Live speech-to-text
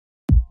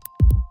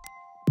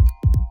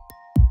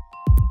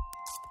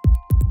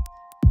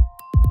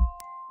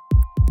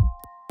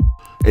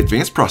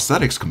Advanced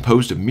prosthetics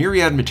composed of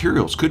myriad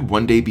materials could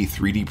one day be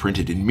 3D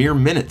printed in mere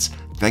minutes,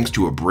 thanks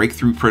to a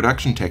breakthrough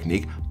production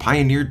technique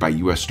pioneered by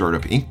US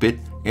startup Inkbit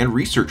and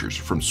researchers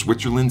from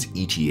Switzerland's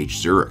ETH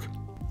Zurich.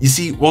 You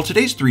see, while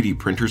today's 3D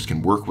printers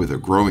can work with a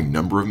growing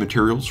number of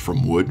materials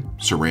from wood,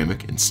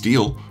 ceramic, and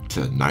steel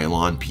to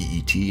nylon,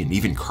 PET, and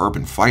even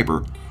carbon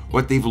fiber,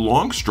 what they've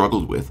long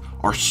struggled with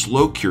are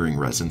slow-curing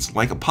resins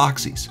like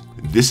epoxies.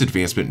 This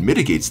advancement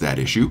mitigates that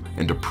issue,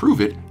 and to prove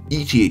it,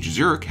 ETH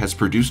Zurich has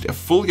produced a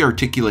fully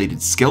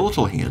articulated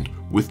skeletal hand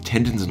with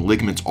tendons and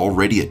ligaments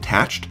already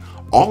attached,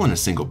 all in a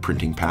single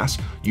printing pass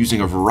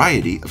using a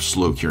variety of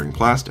slow-curing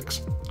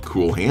plastics.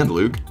 Cool hand,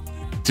 Luke.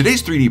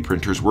 Today's 3D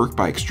printers work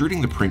by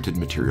extruding the printed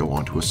material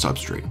onto a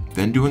substrate,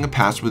 then doing a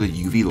pass with a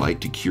UV light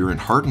to cure and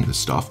harden the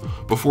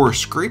stuff before a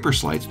scraper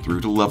slides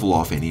through to level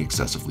off any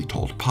excessively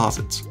tall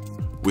deposits.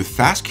 With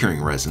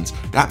fast-curing resins,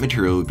 that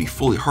material would be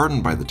fully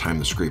hardened by the time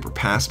the scraper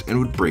passed and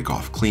would break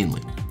off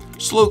cleanly.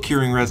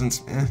 Slow-curing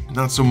resins,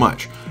 not so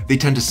much. They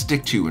tend to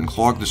stick to and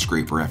clog the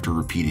scraper after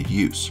repeated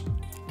use.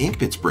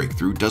 Inkbit's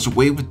breakthrough does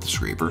away with the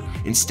scraper,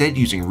 instead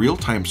using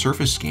real-time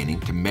surface scanning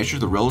to measure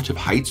the relative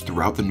heights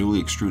throughout the newly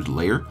extruded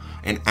layer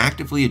and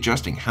actively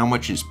adjusting how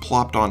much is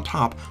plopped on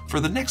top for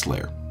the next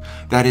layer.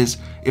 That is,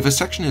 if a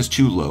section is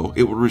too low,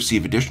 it will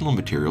receive additional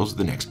materials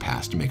the next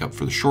pass to make up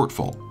for the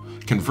shortfall.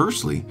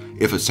 Conversely,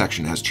 if a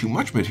section has too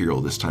much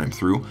material this time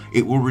through,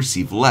 it will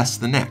receive less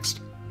the next.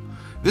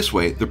 This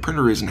way, the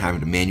printer isn't having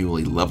to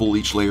manually level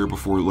each layer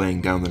before laying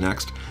down the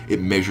next,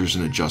 it measures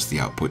and adjusts the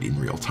output in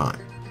real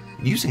time.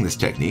 Using this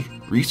technique,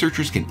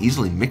 researchers can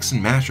easily mix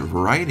and match a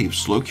variety of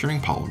slow-curing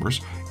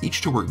polymers,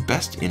 each to work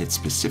best in its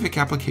specific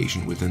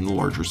application within the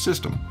larger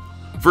system.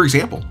 For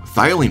example,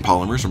 thiolene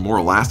polymers are more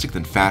elastic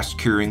than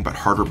fast-curing but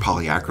harder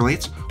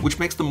polyacrylates, which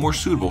makes them more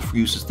suitable for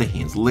use as the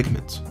hand's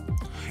ligaments.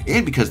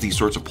 And because these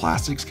sorts of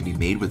plastics can be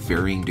made with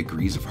varying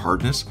degrees of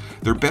hardness,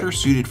 they're better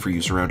suited for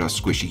use around us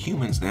squishy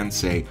humans than,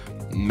 say,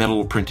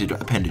 metal-printed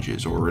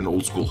appendages or an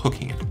old-school hook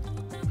hand.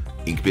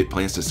 Inkbit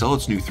plans to sell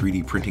its new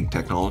 3D printing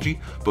technology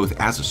both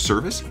as a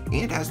service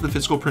and as the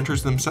physical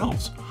printers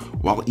themselves,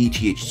 while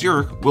ETH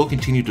Zurich will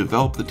continue to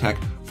develop the tech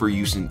for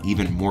use in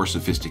even more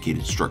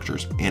sophisticated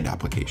structures and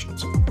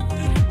applications.